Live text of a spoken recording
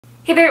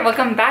Hey there,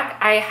 welcome back.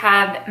 I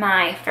have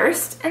my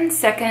first and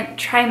second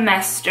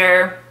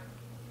trimester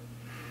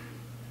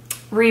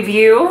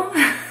review.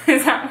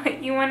 Is that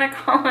what you want to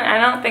call it? I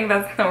don't think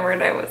that's the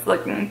word I was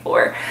looking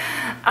for.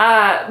 But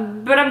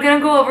I'm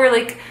gonna go over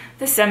like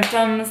the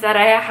symptoms that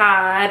I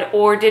had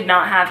or did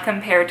not have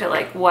compared to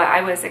like what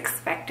I was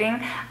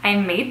expecting. I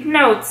made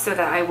notes so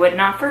that I would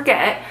not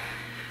forget.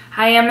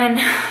 I am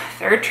in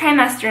third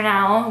trimester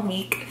now,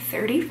 week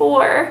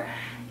 34,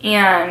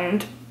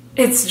 and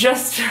it's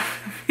just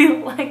feel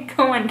like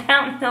going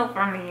downhill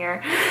from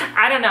here.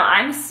 I don't know.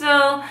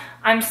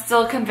 I'm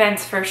still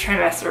convinced first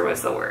trimester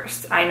was the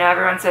worst. I know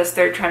everyone says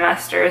third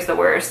trimester is the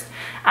worst.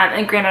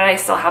 And granted, I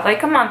still have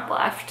like a month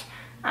left,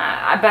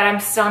 but I'm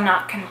still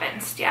not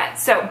convinced yet.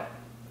 So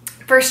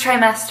first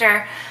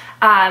trimester,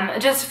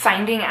 just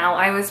finding out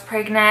I was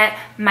pregnant,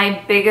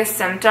 my biggest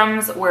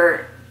symptoms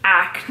were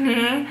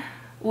acne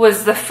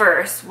was the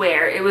first,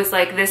 where it was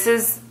like, this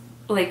is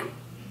like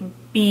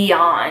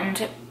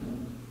beyond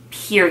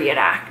period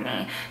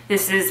acne.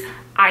 This is,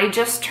 I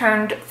just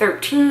turned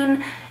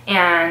 13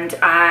 and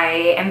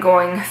I am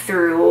going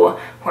through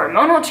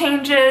hormonal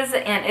changes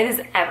and it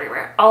is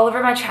everywhere, all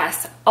over my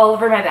chest, all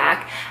over my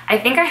back. I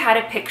think I had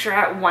a picture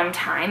at one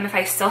time. If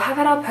I still have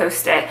it, I'll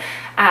post it.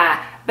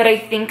 But I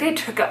think I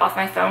took it off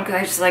my phone because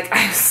I just like,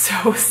 I was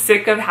so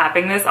sick of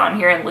having this on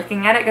here and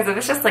looking at it, because it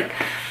was just like,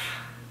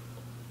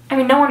 I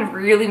mean, no one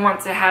really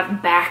wants to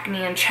have back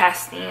knee and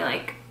chest knee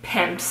like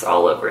pimps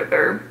all over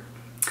their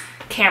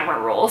camera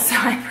roll, so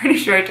I'm pretty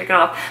sure I took it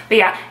off. But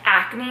yeah,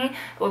 acne,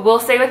 what we'll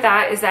say with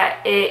that is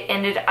that it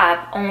ended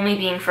up only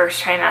being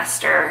first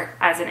trimester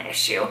as an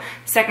issue.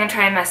 Second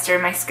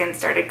trimester, my skin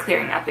started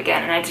clearing up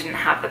again and I didn't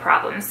have the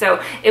problem.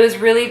 So it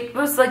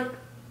was like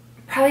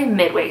probably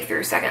midway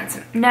through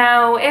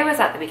no, it was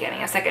at the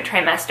beginning of second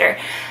trimester.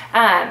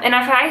 And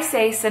if I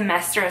say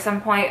semester at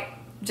some point,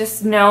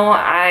 just know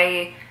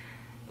I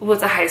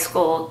was a high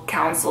school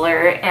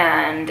counselor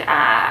and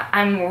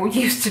I'm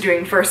used to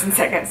doing first and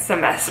second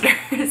semester,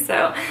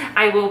 so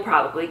I will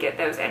probably get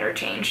those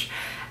interchanged.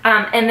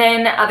 And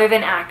then other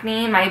than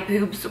acne, my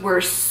boobs were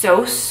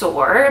so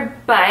sore,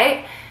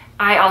 but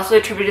I also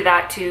attributed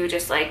that to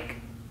just like,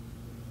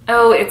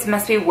 oh, it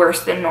must be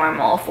worse than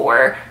normal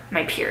for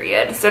my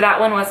period. So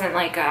that one wasn't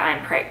like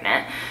I'm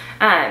pregnant.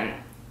 And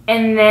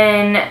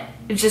then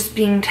just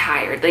being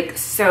tired, like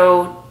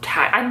so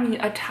tired. I'm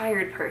a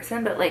tired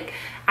person, but like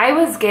I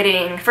was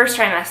getting first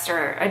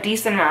trimester a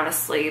decent amount of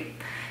sleep,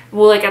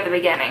 well, like at the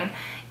beginning,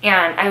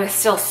 and I was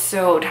still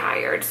so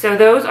tired. So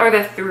those are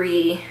the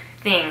three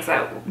things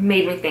that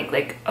made me think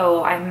like,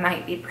 oh, I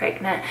might be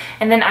pregnant.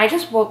 And then I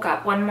just woke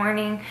up one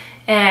morning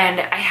and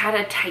I had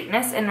a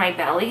tightness in my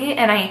belly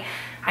and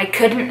I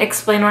couldn't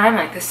explain why. I'm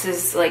like, this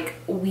is like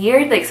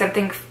weird, like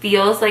something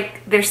feels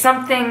like there's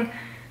something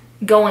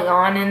going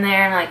on in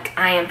there, and like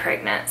I am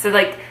pregnant. So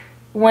like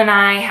when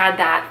I had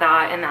that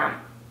thought in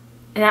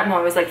that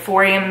moment, it was like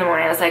 4 a.m. in the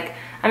morning, I was like,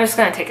 I'm just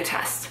gonna take a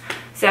test.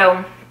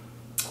 So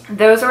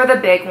those were the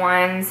big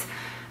ones.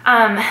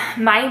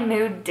 My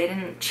mood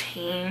didn't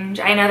change.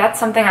 I know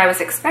that's something I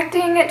was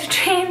expecting it to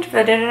change,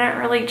 but it didn't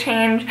really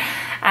change.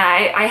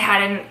 I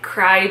hadn't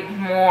cried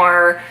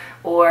more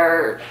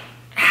or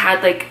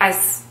had like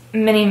as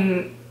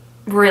many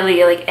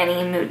really like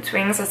any mood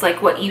swings as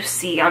like what you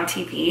see on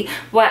TV.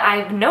 What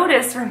I've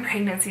noticed from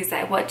pregnancy is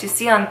that what you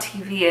see on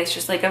TV is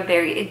just like a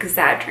very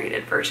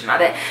exaggerated version of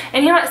it.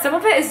 And you know what? Some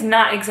of it is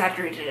not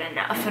exaggerated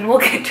enough, and we'll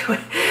get to it.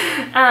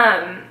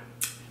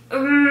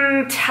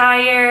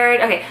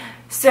 Tired. Okay,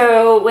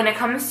 so when it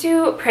comes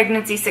to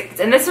pregnancy sickness,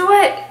 and this is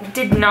what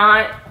did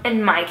not,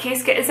 in my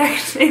case, get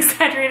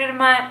exaggerated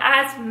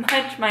as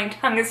much. My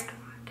tongue is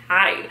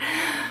tied.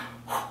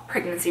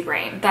 Pregnancy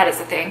brain, that is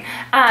the thing.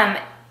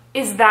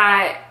 Is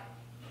that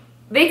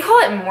they call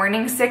it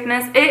morning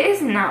sickness. It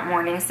is not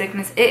morning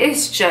sickness. It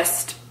is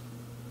just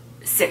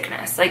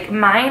sickness. Like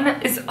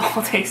mine is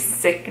all day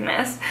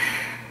sickness,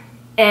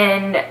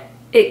 and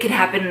it can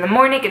happen in the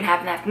morning, it can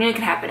happen in the afternoon, it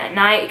can happen at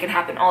night, it can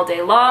happen all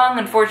day long.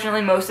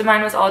 Unfortunately, most of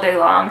mine was all day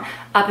long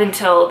up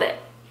until the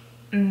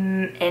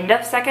end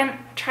of second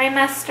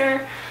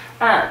trimester.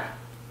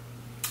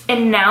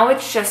 And now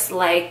it's just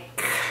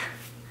like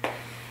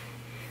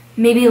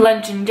maybe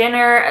lunch and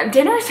dinner.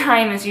 Dinner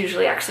time is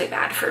usually actually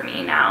bad for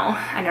me now.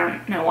 I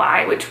don't know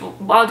why, which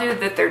I'll do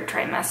the third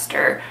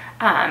trimester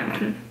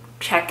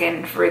check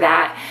in for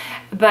that.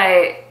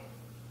 But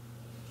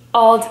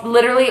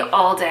literally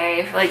all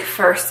day, like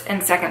first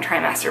and second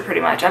trimester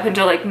pretty much, up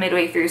until like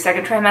midway through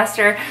second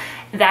trimester,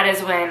 that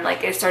is when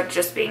like it started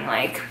just being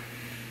like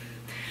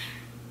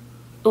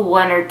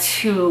 1 or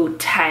 2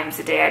 times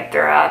a day I'd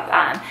throw up.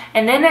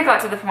 And then it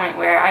got to the point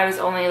where I was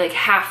only like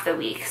half the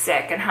week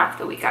sick and half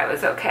the week I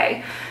was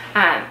okay.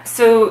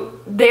 So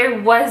there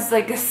was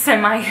like a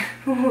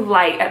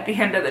semi-light at the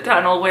end of the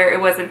tunnel where it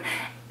wasn't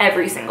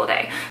every single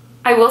day.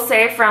 I will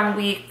say from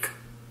week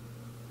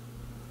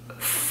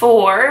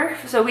 4,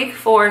 so week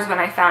 4 is when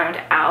I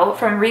found out.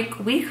 From week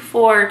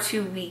 4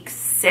 to week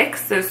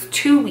 6, those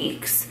 2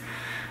 weeks,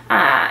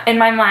 in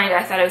my mind,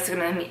 I thought it was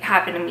gonna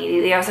happen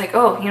immediately. I was like,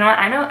 oh, you know what,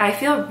 I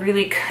feel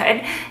really good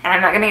and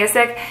I'm not gonna get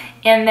sick.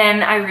 And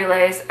then I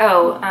realized,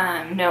 oh,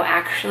 no,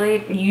 actually,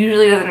 it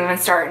usually doesn't even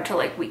start until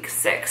like week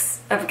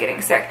 6 of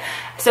getting sick.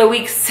 So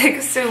week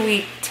 6 to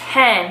week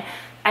 10,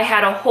 I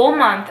had a whole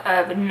month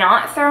of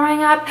not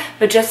throwing up,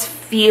 but just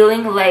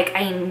feeling like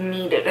I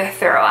needed to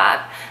throw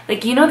up.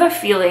 Like, you know the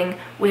feeling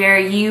where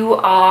you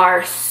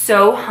are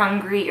so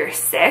hungry you're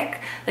sick?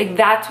 Like,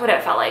 that's what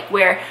it felt like,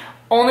 where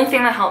only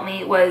thing that helped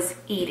me was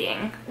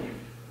eating.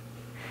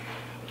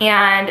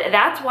 And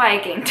that's why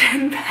I gained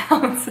 10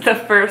 pounds the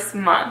first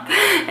month.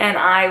 And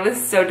I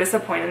was so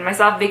disappointed in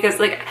myself because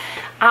like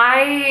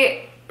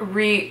I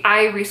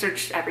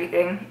researched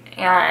everything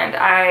and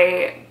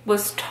I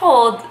was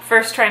told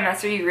first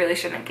trimester you really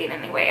shouldn't gain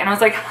any weight. And I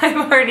was like, I've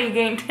already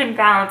gained 10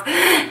 pounds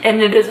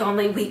and it is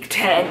only week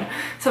 10.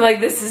 So like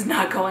this is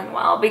not going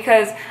well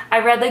because I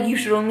read like you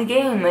should only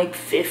gain like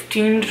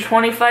 15 to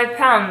 25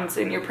 pounds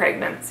in your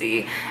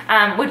pregnancy,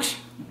 which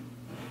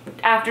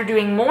after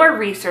doing more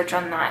research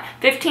on that,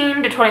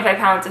 15 to 25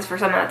 pounds is for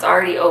someone that's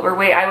already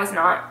overweight. I was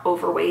not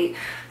overweight.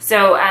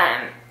 So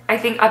I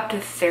think up to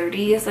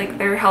 30 is like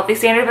their healthy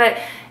standard, but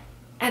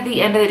at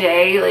the end of the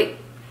day, like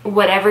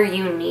whatever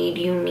you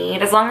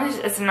need, as long as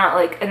it's not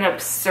like an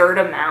absurd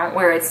amount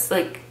where it's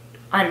like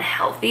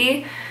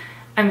unhealthy.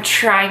 I'm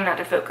trying not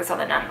to focus on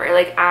the number.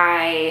 Like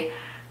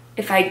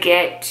if I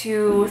get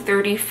to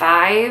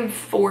 35,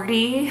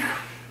 40,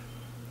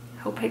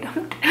 hope I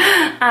don't,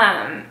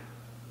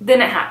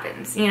 then it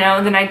happens, you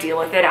know, then I deal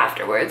with it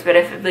afterwards. But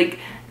if like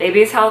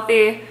baby's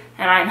healthy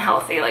and I'm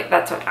healthy, like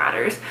that's what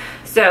matters.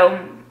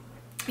 So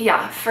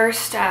yeah,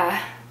 first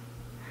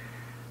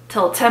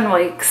till 10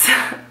 weeks,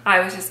 I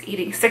was just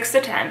eating 6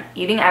 to 10,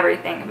 eating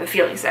everything, but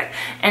feeling sick.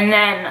 And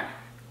then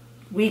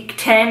week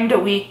 10 to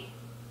week,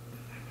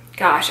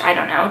 gosh, I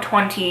don't know,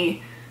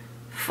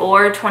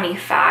 24,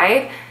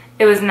 25,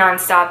 it was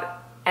nonstop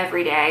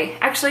every day.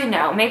 Actually,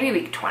 no, maybe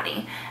week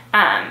 20,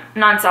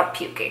 nonstop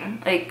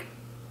puking, like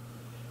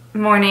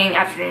morning,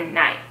 afternoon,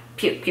 night,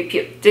 puke, puke,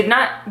 puke. Did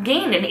not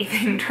gain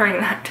anything during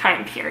that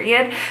time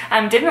period.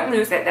 Didn't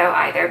lose it though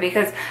either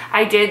because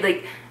I did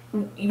like,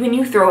 when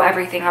you throw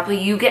everything up,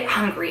 like, you get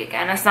hungry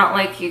again. It's not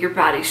like your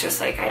body's just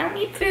like, I don't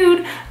need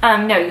food.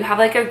 No, you have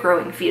like a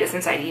growing fetus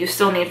inside you. You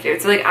still need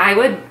food. So like I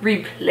would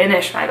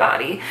replenish my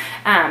body,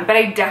 but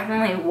I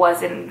definitely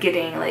wasn't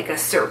getting like a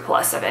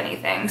surplus of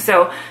anything.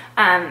 So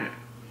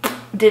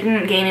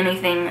didn't gain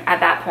anything at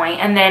that point.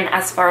 And then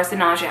as far as the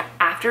nausea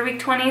after week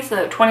 20,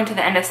 so 20 to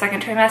the end of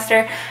second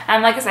trimester,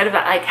 like I said,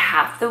 about like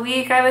half the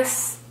week I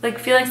was like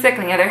feeling sick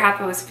and the other half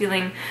I was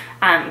feeling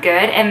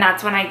good. And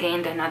that's when I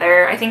gained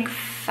another, I think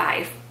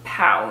 5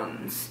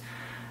 pounds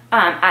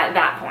at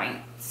that point.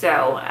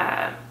 So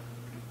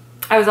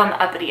I was on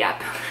the uppity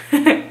up,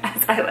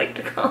 as I like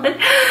to call it.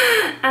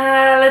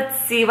 Let's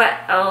see what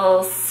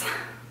else.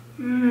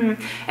 Oh,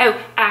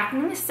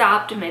 acne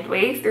stopped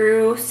midway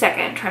through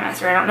second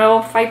trimester. I don't know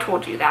if I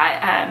told you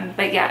that,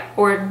 but yeah,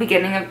 or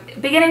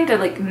beginning to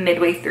like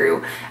midway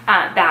through,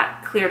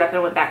 that cleared up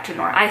and went back to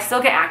normal. I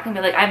still get acne,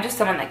 but like I'm just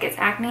someone that gets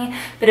acne,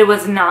 but it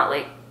was not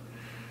like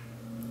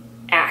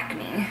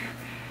acne.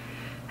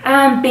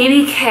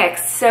 Baby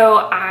kicks.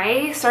 So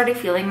I started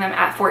feeling them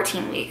at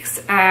 14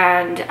 weeks,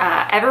 and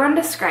everyone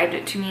described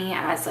it to me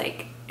as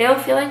like, it'll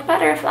feel like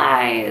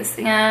butterflies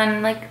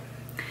and like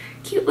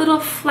cute little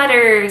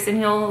flutters,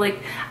 and you'll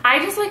like, I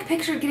just like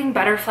pictured getting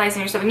butterflies in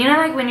your stomach. You know,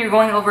 like when you're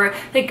going over,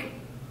 like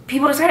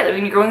people describe it, like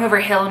when you're going over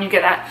a hill and you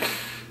get that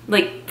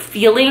like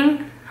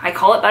feeling, I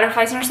call it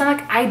butterflies in your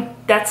stomach.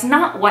 That's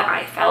not what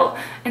I felt.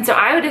 And so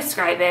I would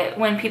describe it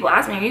when people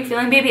ask me, are you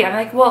feeling baby? I'm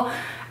like, well,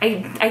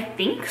 I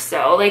think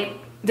so. Like,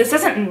 this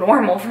isn't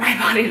normal for my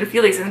body to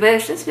feel these things, but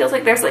it just feels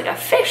like there's like a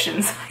fish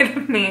inside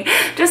of me,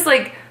 just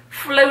like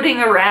floating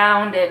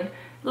around, and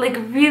like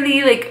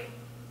really like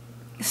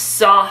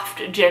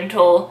soft,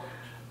 gentle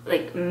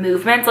like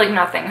movements, like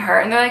nothing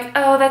hurt. And they're like,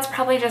 oh, that's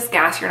probably just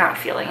gas, you're not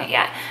feeling it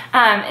yet.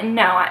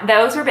 No,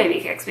 those were baby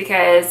kicks,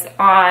 because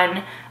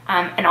on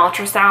an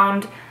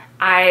ultrasound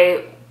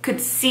I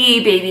could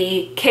see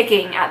baby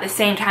kicking at the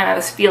same time I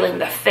was feeling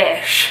the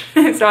fish.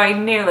 So I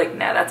knew like,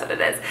 no, that's what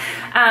it is.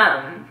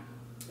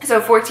 So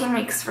 14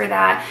 weeks for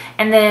that.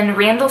 And then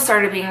Randall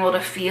started being able to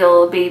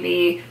feel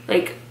baby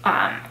like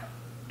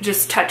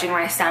just touching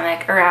my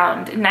stomach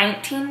around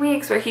 19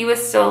 weeks, where he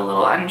was still a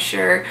little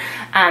unsure.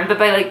 But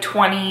by like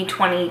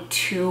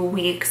 22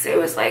 weeks, it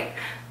was like,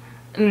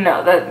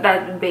 no,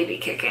 that baby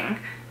kicking.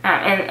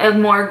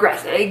 And more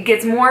aggressive. It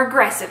gets more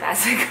aggressive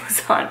as it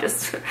goes on.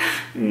 Just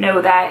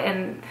know that.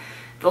 And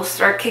they'll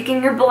start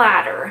kicking your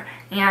bladder,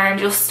 and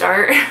you'll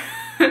start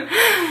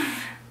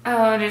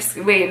oh, just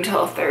wait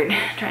until third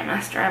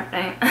trimester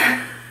update.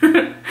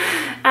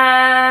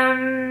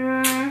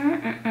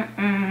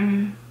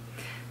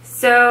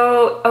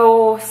 So,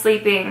 oh,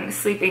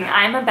 sleeping.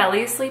 I'm a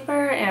belly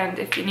sleeper, and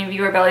if any of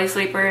you are belly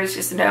sleepers,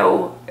 just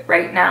know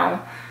right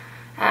now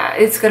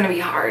it's gonna be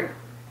hard,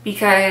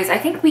 because I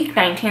think week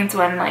 19 is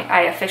when like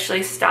I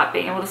officially stopped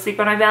being able to sleep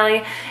on my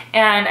belly,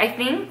 and I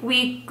think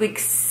week like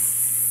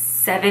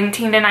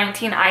 17 to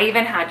 19, I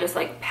even had just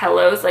like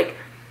pillows, like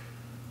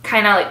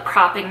kind of like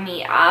propping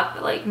me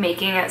up, like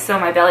making it so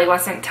my belly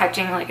wasn't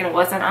touching, like it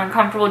wasn't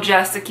uncomfortable,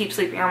 just to keep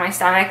sleeping on my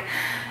stomach.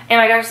 And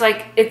my gosh,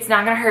 like, it's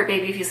not gonna hurt,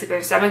 baby, if you sleep on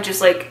your stomach.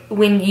 Just like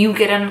when you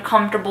get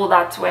uncomfortable,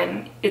 that's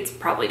when it's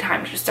probably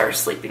time to start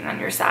sleeping on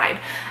your side.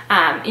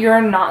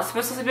 You're not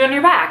supposed to sleep on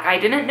your back. I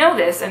didn't know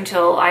this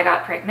until I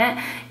got pregnant,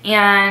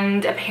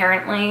 and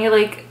apparently,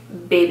 like,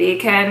 baby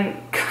can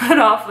cut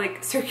off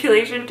like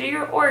circulation to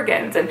your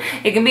organs, and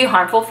it can be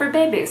harmful for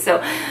babies.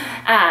 So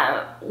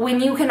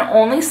when you can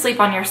only sleep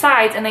on your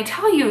sides, and they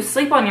tell you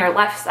sleep on your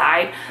left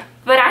side,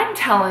 but I'm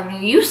telling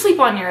you, you sleep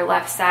on your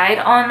left side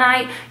all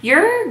night,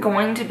 you're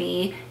going to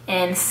be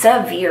in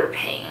severe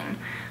pain.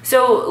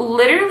 So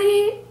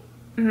literally,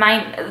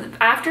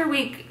 after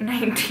week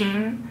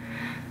 19,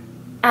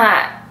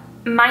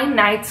 my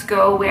nights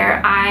go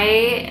where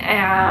I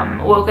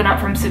am woken up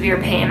from severe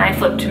pain, I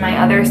flip to my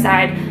other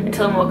side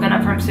until I'm woken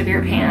up from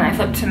severe pain, and I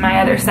flip to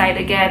my other side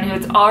again, who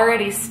is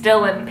already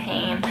still in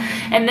pain.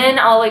 And then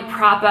I'll like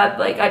prop up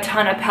like a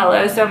ton of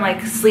pillows, so I'm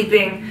like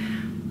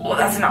sleeping, oh,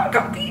 that's not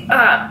comfy,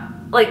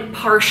 like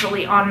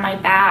partially on my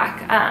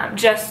back,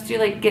 just to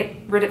like get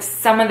rid of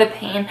some of the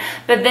pain.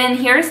 But then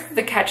here's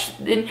the catch,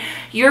 then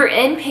you're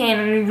in pain,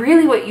 and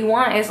really what you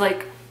want is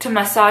like to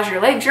massage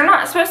your legs. You're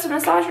not supposed to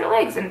massage your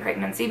legs in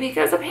pregnancy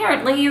because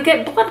apparently you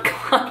get blood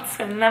clots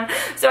in them.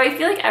 So I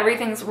feel like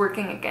everything's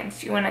working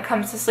against you when it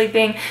comes to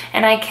sleeping,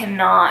 and I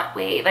cannot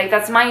wait. Like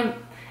that's my,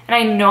 and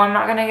I know I'm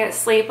not gonna get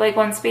sleep like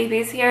once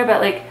baby's here,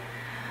 but like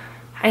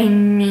I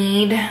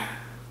need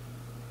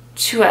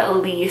to at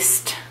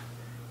least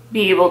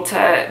be able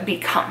to be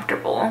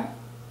comfortable,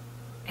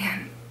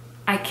 and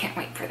I can't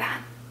wait for that.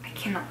 I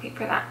cannot wait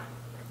for that.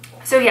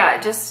 So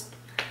yeah, just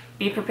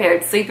be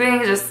prepared.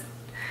 Sleeping, just,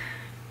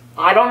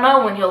 I don't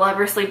know when you'll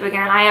ever sleep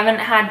again. I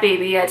haven't had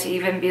baby yet to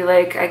even be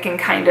like, I can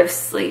kind of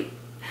sleep,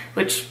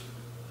 which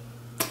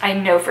I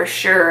know for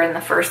sure in the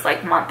first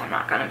like month I'm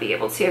not gonna be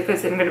able to,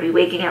 because I'm gonna be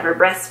waking up or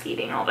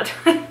breastfeeding all the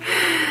time.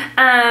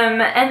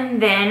 And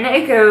then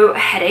it go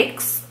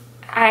headaches.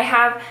 I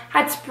have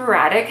had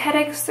sporadic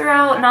headaches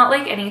throughout, not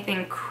like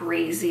anything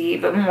crazy,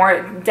 but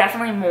more,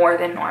 definitely more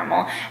than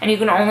normal. And you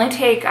can only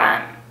take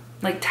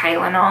like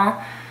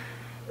Tylenol,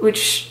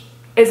 which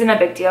isn't a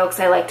big deal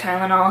because I like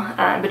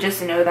Tylenol, but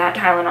just know that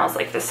Tylenol is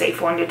like the safe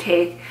one to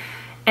take.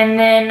 And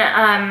then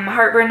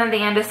heartburn at the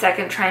end of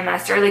second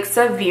trimester, like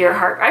severe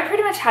heartburn. I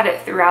pretty much had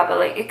it throughout, but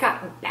like it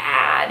got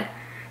bad.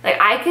 Like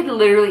I could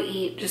literally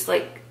eat just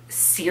like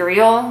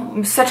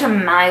cereal, such a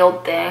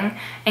mild thing,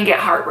 and get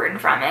heartburn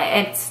from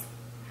it. It's,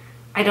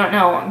 I don't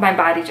know, my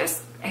body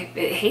just,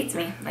 it hates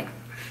me. Like,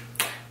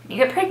 you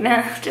get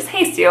pregnant, it just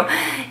hates you.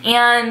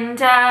 And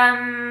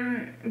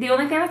the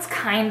only thing that's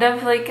kind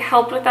of like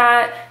helped with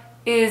that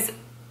is,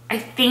 I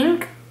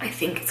think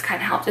it's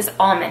kind of helped, is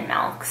almond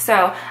milk.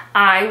 So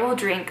I will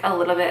drink a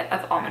little bit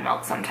of almond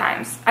milk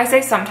sometimes. I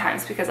say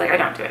sometimes because like I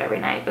don't do it every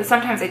night, but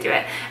sometimes I do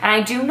it. And I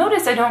do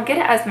notice I don't get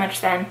it as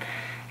much then,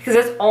 because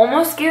it's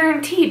almost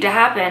guaranteed to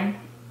happen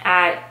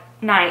at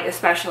night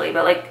especially,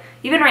 but like,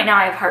 even right now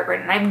I have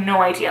heartburn and I have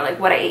no idea like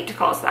what I ate to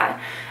cause that.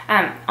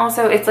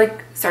 Also, it's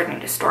like starting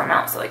to storm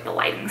out, so like the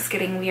lighting's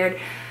getting weird.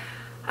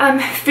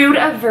 Food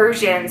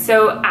aversion.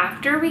 So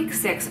after week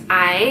 6,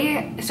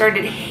 I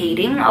started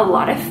hating a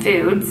lot of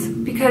foods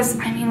because,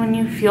 I mean, when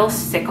you feel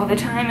sick all the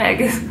time, I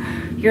guess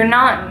you're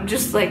not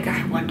just like,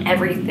 I want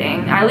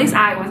everything. At least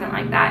I wasn't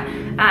like that.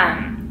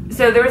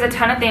 So there was a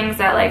ton of things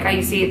that like I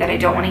used to eat that I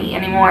don't want to eat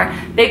anymore.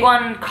 Big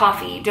one,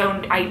 coffee.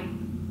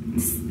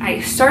 I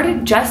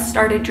just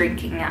started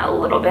drinking it a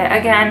little bit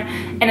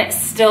again, and it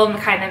still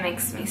kind of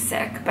makes me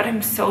sick, but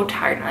I'm so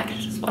tired and like I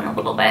just want a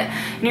little bit.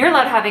 And you're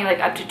allowed having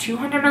like up to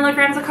 200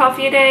 milligrams of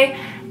coffee a day,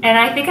 and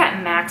I think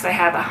at max I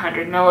have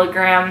 100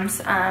 milligrams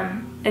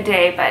a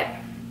day, but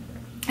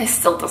it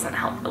still doesn't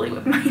help really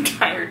with my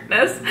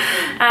tiredness.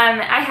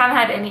 I haven't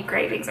had any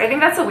cravings. I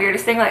think that's the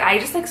weirdest thing. Like I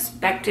just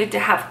expected to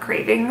have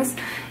cravings,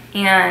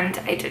 and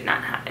I did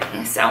not have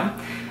any. So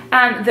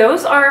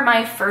those are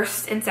my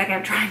first and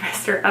second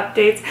trimester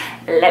updates.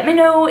 Let me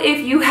know if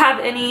you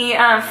have any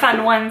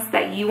fun ones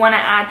that you want to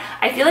add.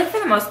 I feel like for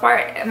the most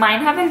part,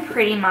 mine have been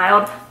pretty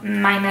mild,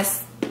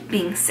 minus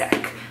being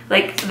sick.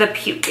 Like the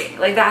puking,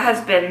 like that has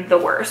been the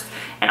worst.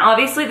 And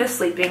obviously the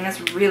sleeping is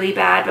really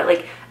bad, but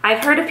like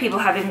I've heard of people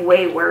having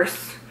way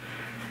worse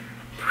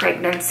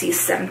pregnancy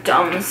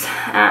symptoms.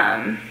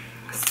 And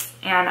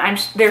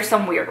there's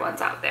some weird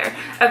ones out there.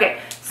 Okay.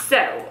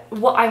 So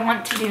what I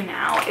want to do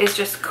now is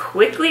just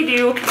quickly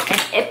do an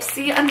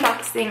Ipsy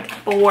unboxing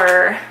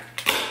for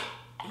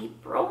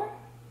April.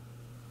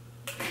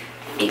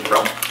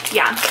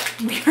 Yeah,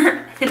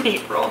 we're in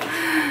April.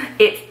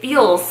 It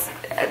feels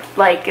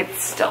like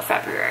it's still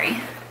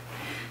February.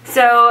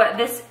 So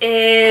this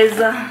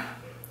is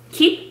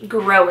Keep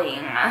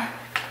Growing.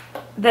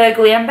 The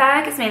glam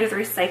bag is made with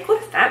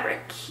recycled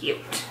fabric. Cute.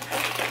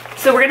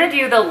 So we're gonna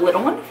do the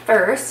little one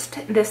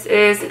first. This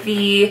is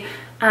the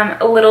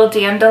a little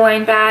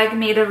dandelion bag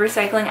made of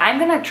recycling. I'm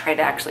gonna try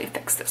to actually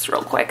fix this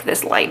real quick.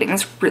 This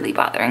lighting's really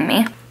bothering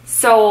me.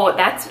 So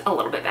that's a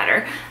little bit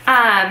better.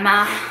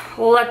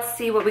 Let's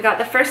see what we got.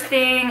 The first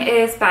thing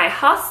is by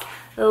Haas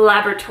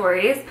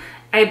Laboratories.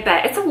 I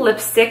bet it's a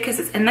lipstick because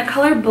it's in the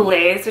color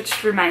Blaze,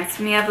 which reminds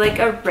me of like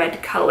a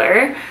red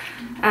color.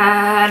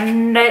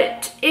 And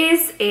it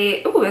is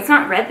a, oh, it's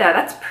not red though,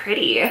 that's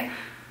pretty.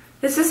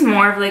 This is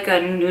more of like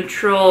a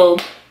neutral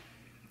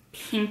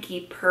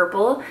pinky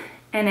purple,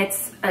 and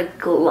it's a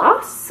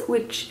gloss,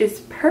 which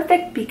is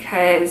perfect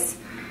because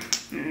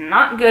I'm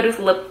not good with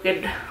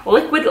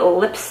liquid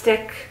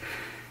lipstick.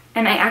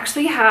 And I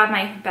actually have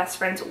my best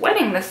friend's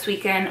wedding this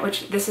weekend,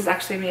 which this is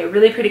actually gonna be a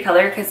really pretty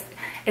color because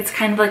it's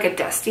kind of like a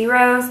dusty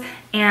rose,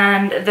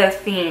 and the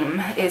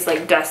theme is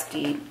like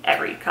dusty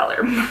every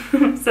color.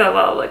 So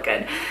that'll look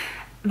good.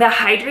 The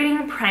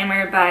Hydrating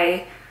Primer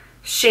by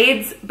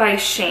Shades by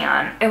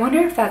Shan. I wonder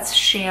if that's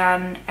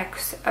Shan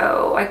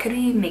XO. I could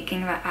be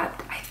making that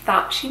up. I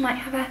thought she might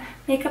have a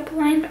makeup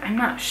line, but I'm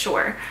not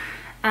sure.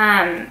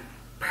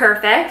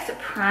 Perfect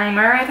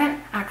primer. I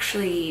haven't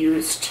actually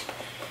used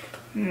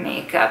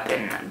makeup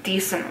in a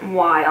decent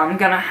while. I'm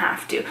gonna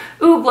have to.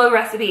 Ooh, Glow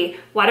Recipe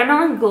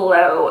Watermelon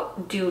Glow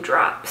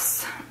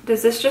Dewdrops.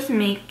 Does this just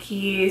make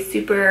you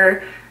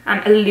super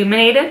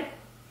illuminated?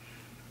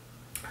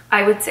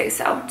 I would say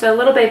so. So a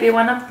little baby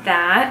one of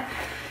that.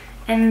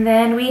 And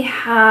then we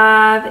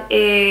have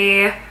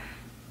a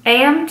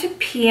AM to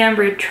PM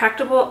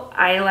retractable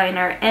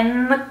eyeliner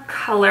in the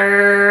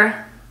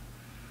color,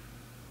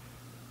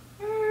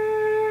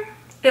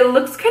 it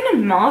looks kind of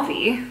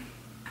mauve-y.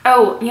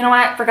 Oh, you know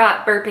what?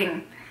 Forgot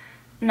burping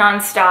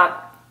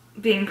non-stop,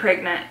 being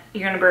pregnant.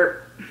 You're gonna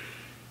burp.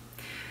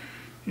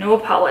 No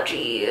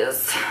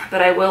apologies,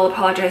 but I will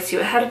apologize to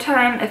you ahead of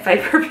time if I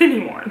burp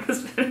anymore in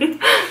this video.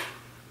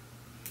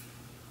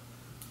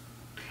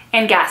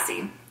 And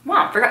gassy.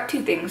 Wow, forgot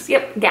two things.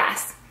 Yep,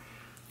 gas.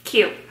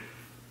 Cute.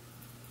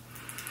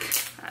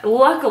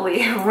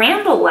 Luckily,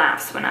 Randall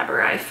laughs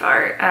whenever I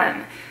fart.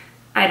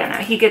 I don't know,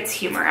 he gets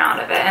humor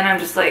out of it, and I'm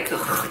just like,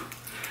 ugh.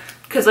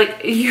 Because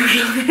like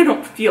usually I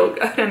don't feel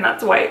good, and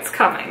that's why it's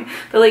coming.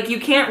 But like you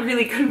can't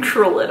really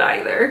control it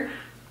either.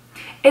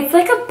 It's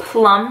like a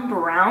plum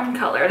brown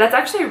color. That's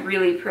actually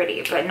really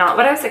pretty, but not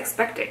what I was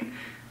expecting.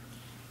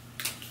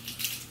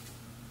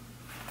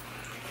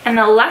 And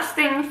the last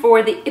thing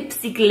for the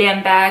Ipsy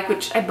Glam Bag,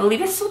 which I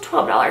believe is still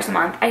 $12 a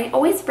month, I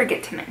always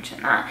forget to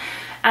mention that,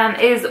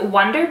 is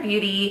Wonder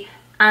Beauty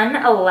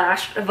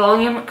Unlashed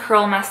Volume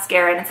Curl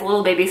Mascara, and it's a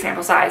little baby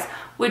sample size,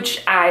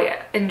 which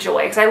I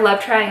enjoy because I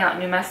love trying out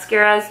new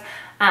mascaras,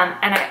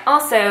 and I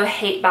also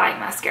hate buying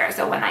mascara,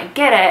 so when I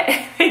get it,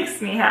 it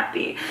makes me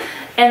happy.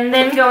 And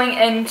then going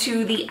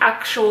into the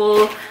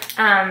actual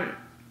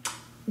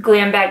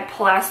Glam Bag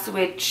Plus,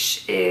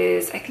 which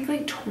is I think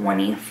like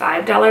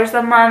 $25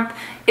 a month.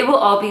 It will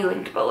all be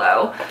linked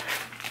below.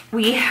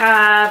 We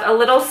have a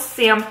little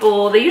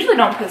sample. They usually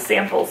don't put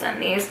samples in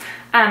these.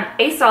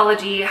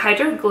 Aceology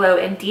Hydro Glow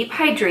and Deep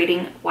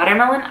Hydrating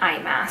Watermelon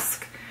Eye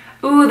Mask.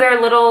 Ooh,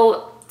 they're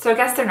little, so I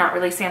guess they're not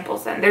really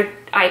samples then. They're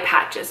eye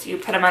patches. You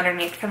put them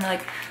underneath, kind of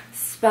like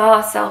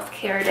spa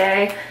self-care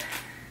day.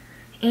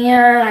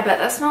 And I bet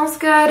that smells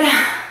good.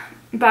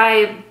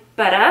 By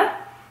Butta,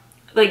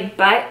 like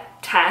Butt.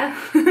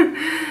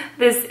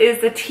 This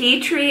is the Tea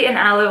Tree and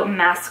Aloe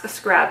Mask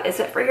Scrub. Is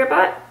it for your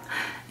butt?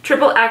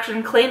 Triple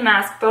Action Clay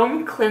Mask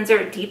Foam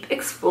Cleanser Deep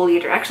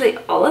Exfoliator. Actually,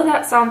 all of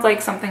that sounds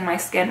like something my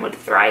skin would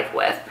thrive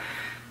with.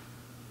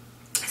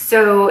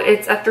 So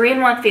it's a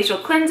 3-in-1 facial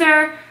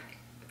cleanser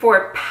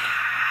for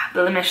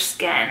blemish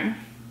skin.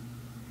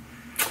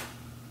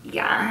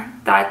 Yeah,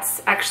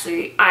 that's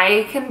actually,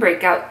 I can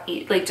break out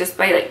like just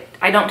by like,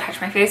 I don't touch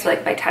my face, but like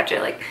if I touch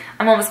it, like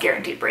I'm almost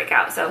guaranteed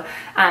breakout. So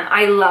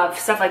I love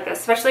stuff like this,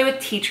 especially with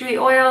tea tree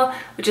oil,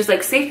 which is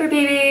like safe for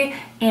baby,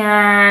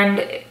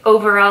 and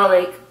overall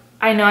like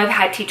I know I've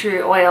had tea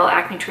tree oil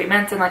acne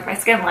treatments and like my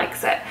skin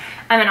likes it.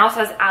 And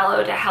also has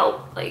aloe to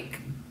help like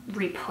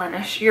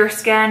replenish your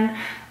skin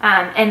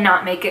and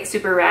not make it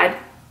super red,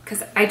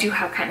 because I do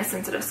have kind of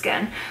sensitive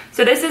skin.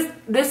 So this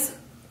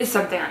is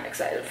something I'm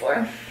excited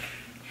for.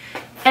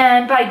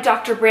 And by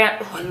Dr.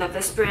 Brandt, oh I love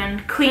this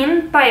brand,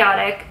 Clean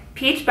Biotic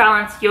Peach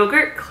Balance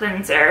Yogurt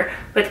Cleanser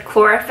with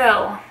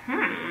Chlorophyll.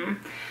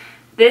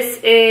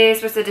 This is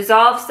supposed to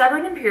dissolve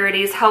stubborn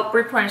impurities, help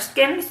replenish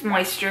skin's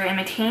moisture, and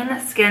maintain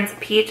skin's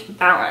pH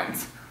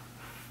balance.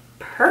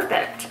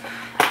 Perfect.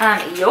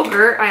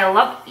 Yogurt, I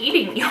love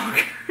eating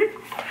yogurt.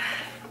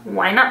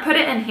 Why not put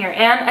it in here?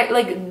 And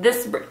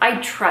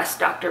I trust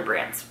Dr.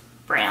 Brandt's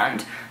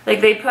brand. Like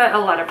they put a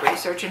lot of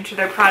research into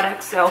their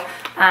products, so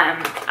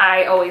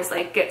I always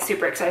like get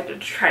super excited to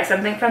try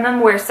something from them,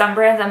 where some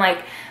brands I'm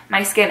like,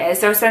 my skin is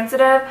so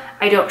sensitive,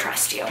 I don't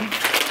trust you.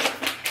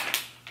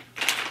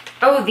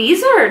 Oh,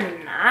 these are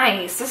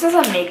nice. This is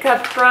a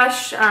makeup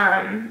brush,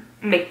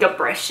 makeup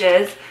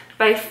brushes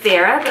by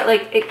Farah, but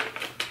like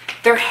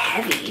they're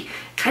heavy.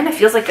 Kind of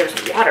feels like there's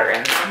water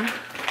in them.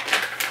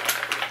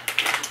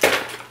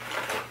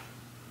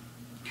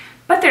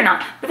 But they're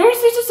not. But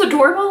there's these just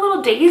adorable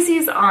little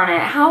daisies on it.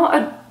 How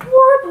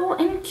adorable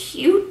and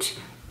cute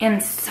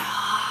and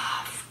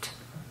soft.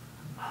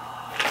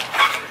 Oh,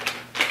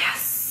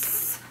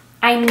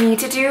 I need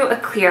to do a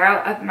clear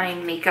out of my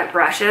makeup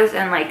brushes,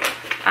 and like,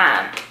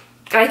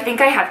 I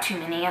think I have too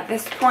many at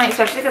this point,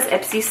 especially because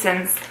Ipsy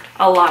sends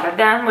a lot of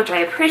them, which I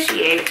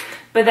appreciate,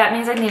 but that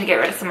means I need to get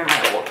rid of some of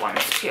my old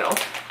ones too,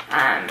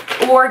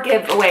 or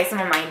give away some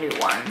of my new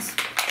ones.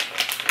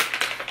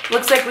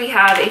 Looks like we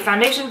have a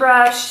foundation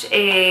brush,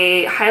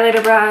 a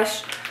highlighter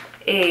brush,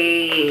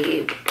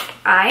 a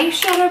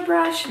eyeshadow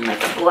brush, and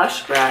like a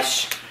blush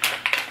brush.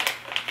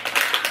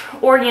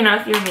 Or, you know,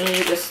 if you're me,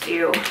 you just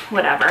do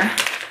whatever.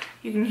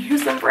 You can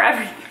use them for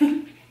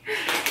everything.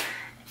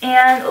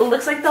 And it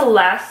looks like the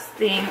last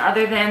thing,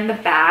 other than the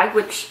bag,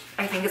 which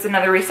I think is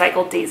another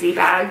recycled Daisy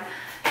bag,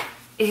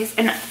 is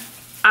an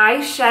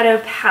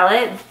eyeshadow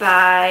palette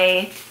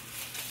by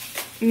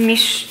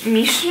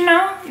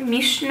Mishno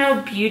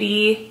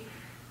Beauty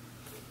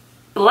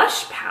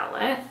blush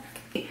palette.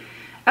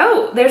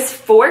 Oh, there's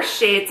 4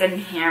 shades in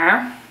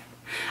here.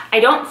 I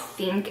don't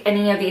think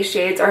any of these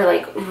shades are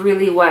like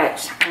really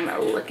what I'm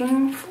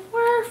looking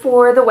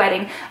for the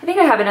wedding. I think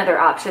I have another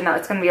option though.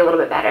 It's going to be a little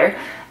bit better.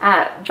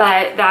 But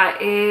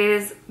that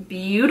is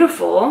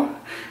beautiful.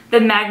 The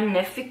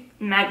Magnifique,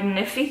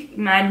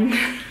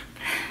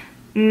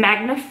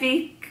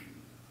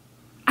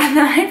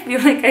 I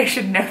feel like I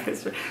should know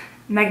this.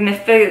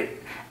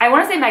 I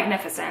want to say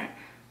Magnificent.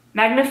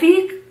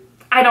 Magnifique?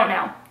 I don't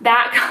know.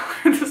 That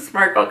color, the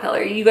sparkle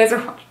color, you guys are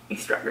watching me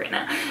struggle right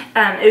now,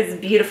 is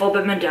beautiful,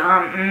 but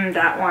Madame,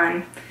 that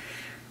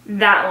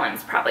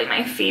one's probably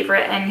my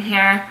favorite in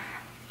here.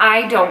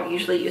 I don't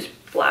usually use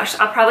blush.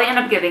 I'll probably end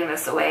up giving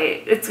this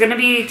away. It's gonna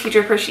be Teacher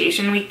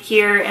Appreciation Week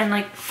here in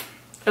like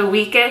a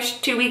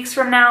weekish, 2 weeks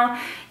from now,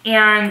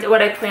 and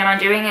what I plan on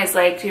doing is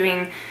like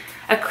doing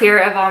a clear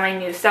of all my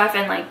new stuff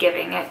and like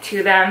giving it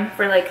to them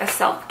for like a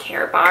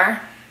self-care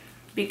bar,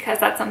 because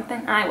that's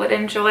something I would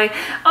enjoy.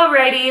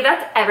 Alrighty,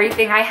 that's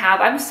everything I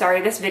have. I'm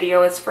sorry this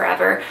video is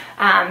forever,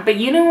 but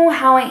you know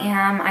how I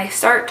am. I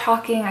start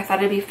talking, I thought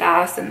it'd be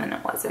fast, and then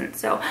it wasn't.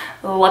 So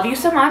love you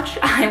so much.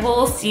 I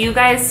will see you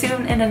guys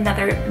soon in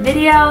another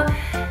video,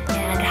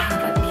 and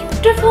have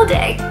a beautiful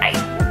day. Bye.